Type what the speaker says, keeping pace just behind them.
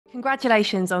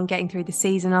Congratulations on getting through the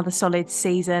season, another solid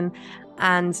season.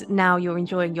 And now you're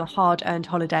enjoying your hard-earned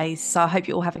holidays. So I hope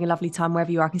you're all having a lovely time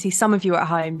wherever you are. I can see some of you are at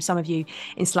home, some of you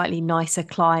in slightly nicer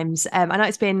climes. I know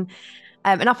it's been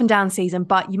an up and down season,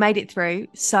 but you made it through.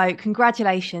 So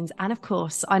congratulations. And of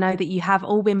course, I know that you have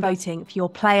all been voting for your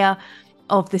player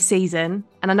of the season.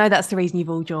 And I know that's the reason you've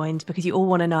all joined, because you all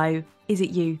want to know, is it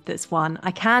you that's won?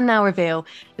 I can now reveal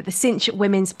that the Cinch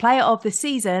Women's Player of the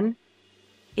Season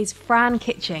is Fran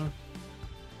Kitching.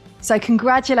 So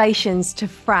congratulations to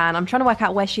Fran. I'm trying to work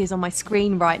out where she is on my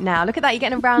screen right now. Look at that, you're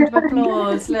getting a round of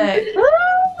applause. Look.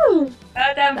 Woo!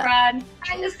 Well done, Fran.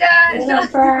 Thanks, guys. Well done,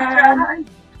 Fran.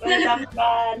 Well done,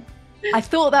 Fran. I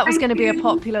thought that was going to be a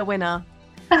popular winner.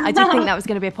 I did think that was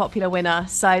going to be a popular winner.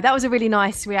 So that was a really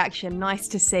nice reaction. Nice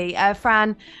to see.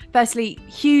 Fran, firstly,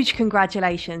 huge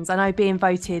congratulations. I know being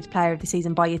voted player of the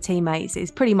season by your teammates is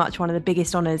pretty much one of the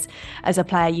biggest honours as a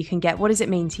player you can get. What does it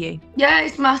mean to you? Yeah,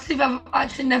 it's massive. I've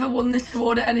actually never won this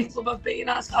award at any club I've been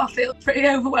at, so I feel pretty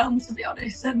overwhelmed, to be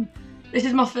honest. And this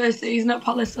is my first season at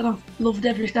Palace and I've loved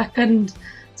every second.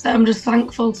 So I'm just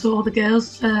thankful to all the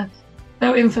girls for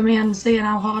voting for me and seeing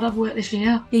how hard I've worked this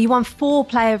year. Yeah, you won 4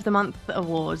 Player of the Month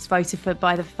awards voted for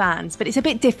by the fans, but it's a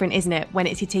bit different, isn't it, when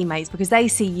it's your teammates, because they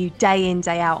see you day in,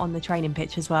 day out on the training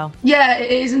pitch as well. Yeah,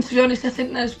 it is, and to be honest, I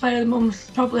think those Player of the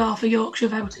Month, probably half of Yorkshire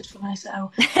voted for me,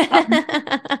 so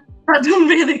that doesn't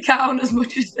really count as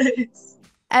much as this.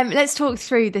 Let's talk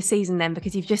through the season then,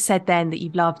 because you've just said then that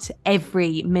you've loved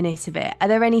every minute of it. Are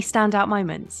there any standout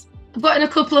moments? I've got in a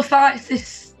couple of fights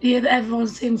this year that everyone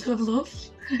seems to have loved.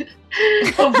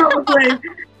 But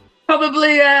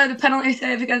probably the penalty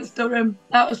save against Durham.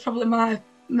 That was probably my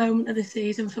moment of the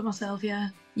season for myself, yeah.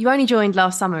 You only joined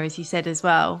last summer, as you said as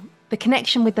well. The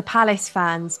connection with the Palace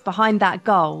fans behind that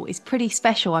goal is pretty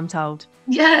special, I'm told.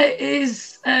 Yeah, it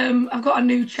is. I've got a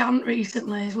new chant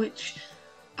recently, which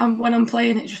when I'm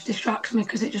playing, it just distracts me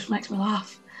because it just makes me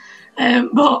laugh.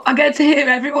 But I get to hear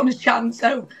everyone's chant,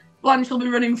 so Blanche will be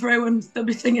running through and they'll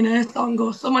be singing her song,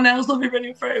 or someone else will be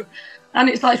running through. And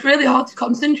it's like, it's really hard to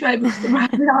concentrate because they're right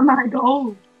behind my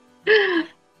goal.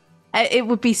 It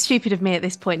would be stupid of me at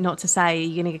this point not to say, are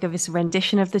you going to give us a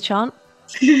rendition of the chant?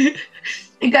 It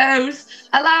goes,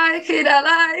 I like it, I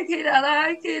like it, I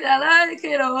like it, I like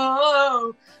it,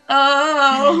 oh,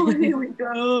 oh, here we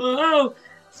go.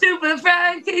 Super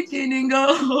Fran Kitching and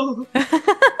go.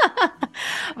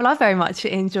 Well, I very much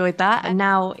enjoyed that. And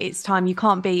now it's time. You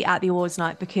can't be at the awards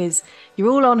night because you're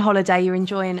all on holiday. You're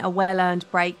enjoying a well-earned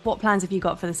break. What plans have you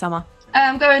got for the summer?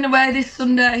 I'm going away this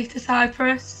Sunday to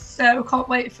Cyprus, so I can't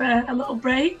wait for a little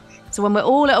break. So when we're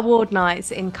all at award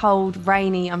nights in cold,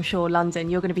 rainy, I'm sure, London,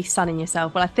 you're going to be sunning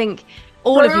yourself. Well, I think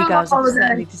all of you girls have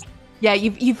certainly yeah,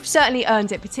 you've certainly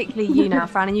earned it, particularly you now,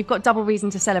 Fran, and you've got double reason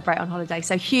to celebrate on holiday.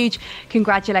 So huge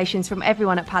congratulations from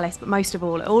everyone at Palace, but most of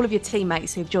all of your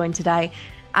teammates who've joined today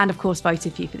and, of course,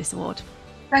 voted for you for this award.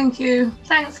 Thank you.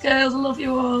 Thanks, girls. I love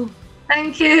you all.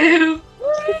 Thank you.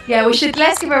 Yeah,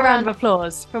 let's give her a round of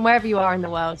applause from wherever you are in the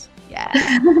world. Yeah.